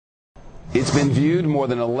It's been viewed more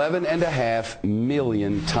than 11.5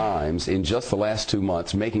 million times in just the last 2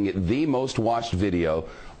 months, making it the most watched video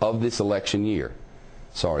of this election year.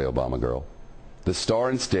 Sorry, Obama girl. The star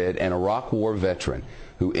instead, an Iraq War veteran,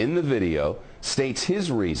 who in the video states his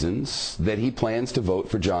reasons that he plans to vote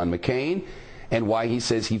for John McCain, and why he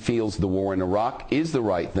says he feels the war in Iraq is the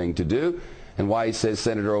right thing to do, and why he says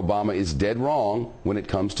Senator Obama is dead wrong when it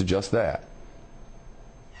comes to just that.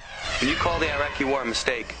 When you call the Iraqi war a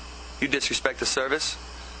mistake, you disrespect the service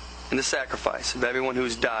and the sacrifice of everyone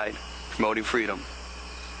who's died promoting freedom.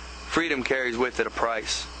 Freedom carries with it a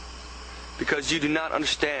price. Because you do not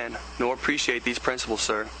understand nor appreciate these principles,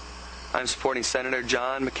 sir, I am supporting Senator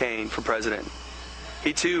John McCain for president.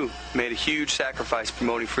 He too made a huge sacrifice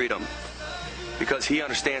promoting freedom because he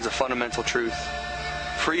understands a fundamental truth.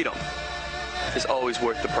 Freedom is always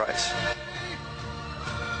worth the price.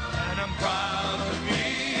 And I'm proud to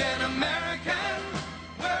be an American,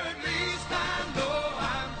 where at least I know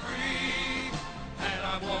I'm free. And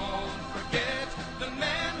I won't forget the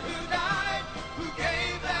men who died, who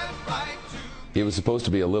gave that right to. It was supposed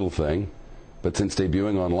to be a little thing, but since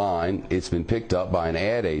debuting online, it's been picked up by an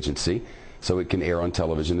ad agency so it can air on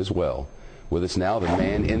television as well. With us now, the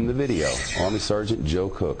man in the video, Army Sergeant Joe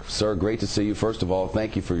Cook. Sir, great to see you. First of all,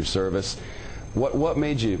 thank you for your service. What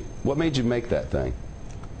made you make that thing?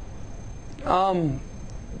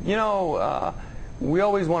 We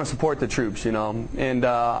always want to support the troops, and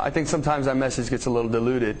I think sometimes that message gets a little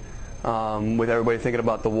diluted with everybody thinking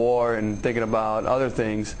about the war and thinking about other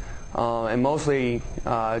things, and mostly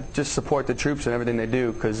just support the troops and everything they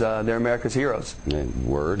do, because they're America's heroes.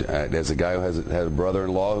 Word. As a guy who had a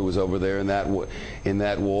brother-in-law who was over there in that war,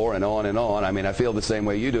 and on and on. I mean, I feel the same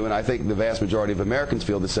way you do, and I think the vast majority of Americans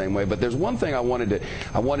feel the same way. But there's one thing I wanted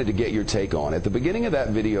to get your take on. At the beginning of that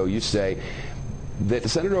video, you say that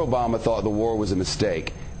Senator Obama thought the war was a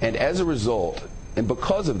mistake, and as a result, and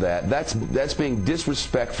because of that, that's being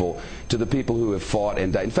disrespectful to the people who have fought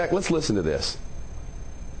and died. In fact, let's listen to this.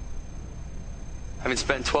 Having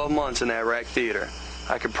spent 12 months in the Iraq theater,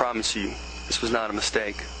 I can promise you this was not a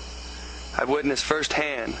mistake. I've witnessed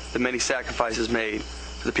firsthand the many sacrifices made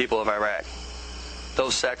for the people of Iraq.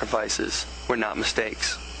 Those sacrifices were not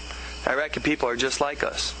mistakes. Iraqi people are just like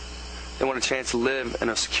us. They want a chance to live in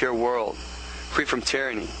a secure world, free from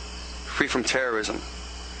tyranny, free from terrorism,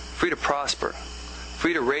 free to prosper,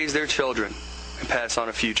 free to raise their children and pass on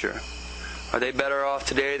a future. Are they better off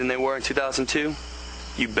today than they were in 2002?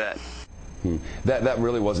 You bet. That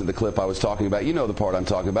really wasn't the clip I was talking about. You know the part I'm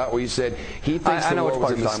talking about, where you said he thinks the war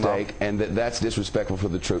was a mistake and that's disrespectful for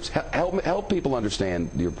the troops. Help people understand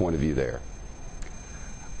your point of view there.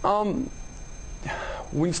 When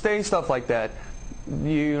you say stuff like that,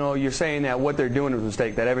 you're saying that what they're doing is a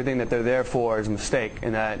mistake, that everything that they're there for is a mistake,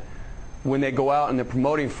 and that when they go out and they're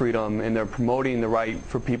promoting freedom and they're promoting the right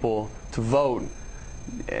for people to vote,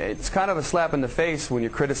 it's kind of a slap in the face when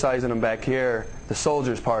you're criticizing them back here, the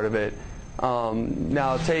soldiers part of it.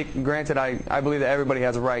 Now, granted, I believe that everybody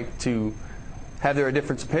has a right to have their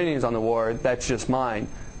different opinions on the war. That's just mine.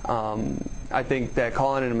 I think that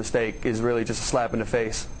calling it a mistake is really just a slap in the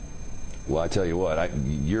face. Well, I tell you what,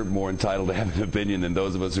 you're more entitled to have an opinion than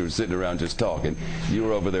those of us who are sitting around just talking. You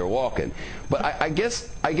were over there walking. But I guess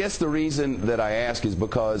the reason that I ask is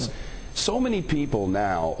because so many people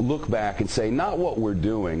now look back and say not what we're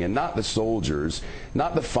doing and not the soldiers,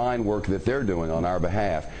 not the fine work that they're doing on our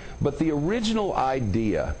behalf, but the original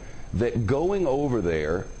idea that going over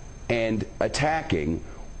there and attacking,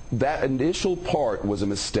 that initial part was a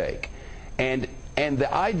mistake. And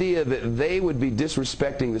the idea that they would be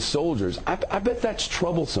disrespecting the soldiers, I bet that's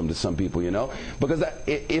troublesome to some people, because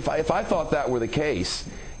if I thought that were the case,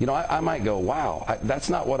 I might go, wow, that's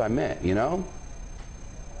not what I meant,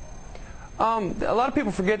 A lot of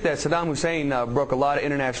people forget that Saddam Hussein broke a lot of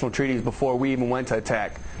international treaties before we even went to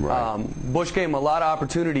attack. Right. Bush gave him a lot of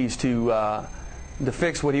opportunities to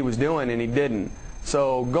fix what he was doing, and he didn't.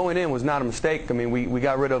 So going in was not a mistake. I mean, we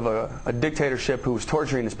got rid of a dictatorship who was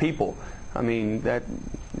torturing his people. I mean,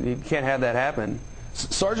 you can't have that happen.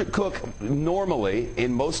 Sergeant Cook, normally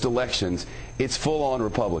in most elections, it's full-on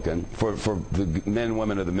Republican for the men and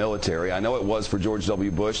women of the military. I know it was for George W.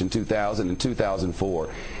 Bush in 2000 and 2004.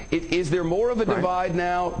 Is there more of a divide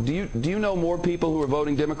now? Do you know more people who are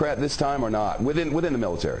voting Democrat this time or not within the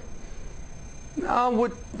military?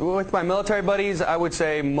 With my military buddies, I would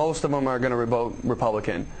say most of them are going to vote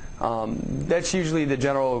Republican. That's usually the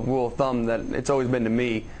general rule of thumb that it's always been to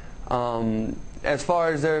me. As far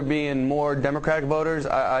as there being more Democratic voters,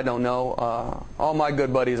 I don't know. All my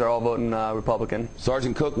good buddies are all voting Republican.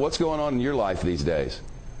 Sergeant Cook, what's going on in your life these days?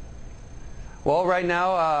 Well, right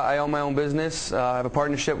now I own my own business. I have a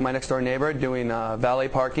partnership with my next door neighbor doing valet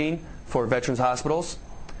parking for veterans hospitals.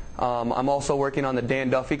 I'm also working on the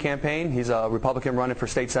Dan Duffy campaign. He's a Republican running for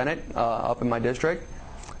state senate up in my district.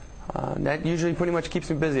 That usually pretty much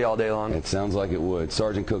keeps me busy all day long. It sounds like it would.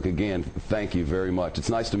 Sergeant Cook, again, thank you very much.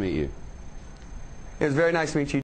 It's nice to meet you. It was very nice to meet you.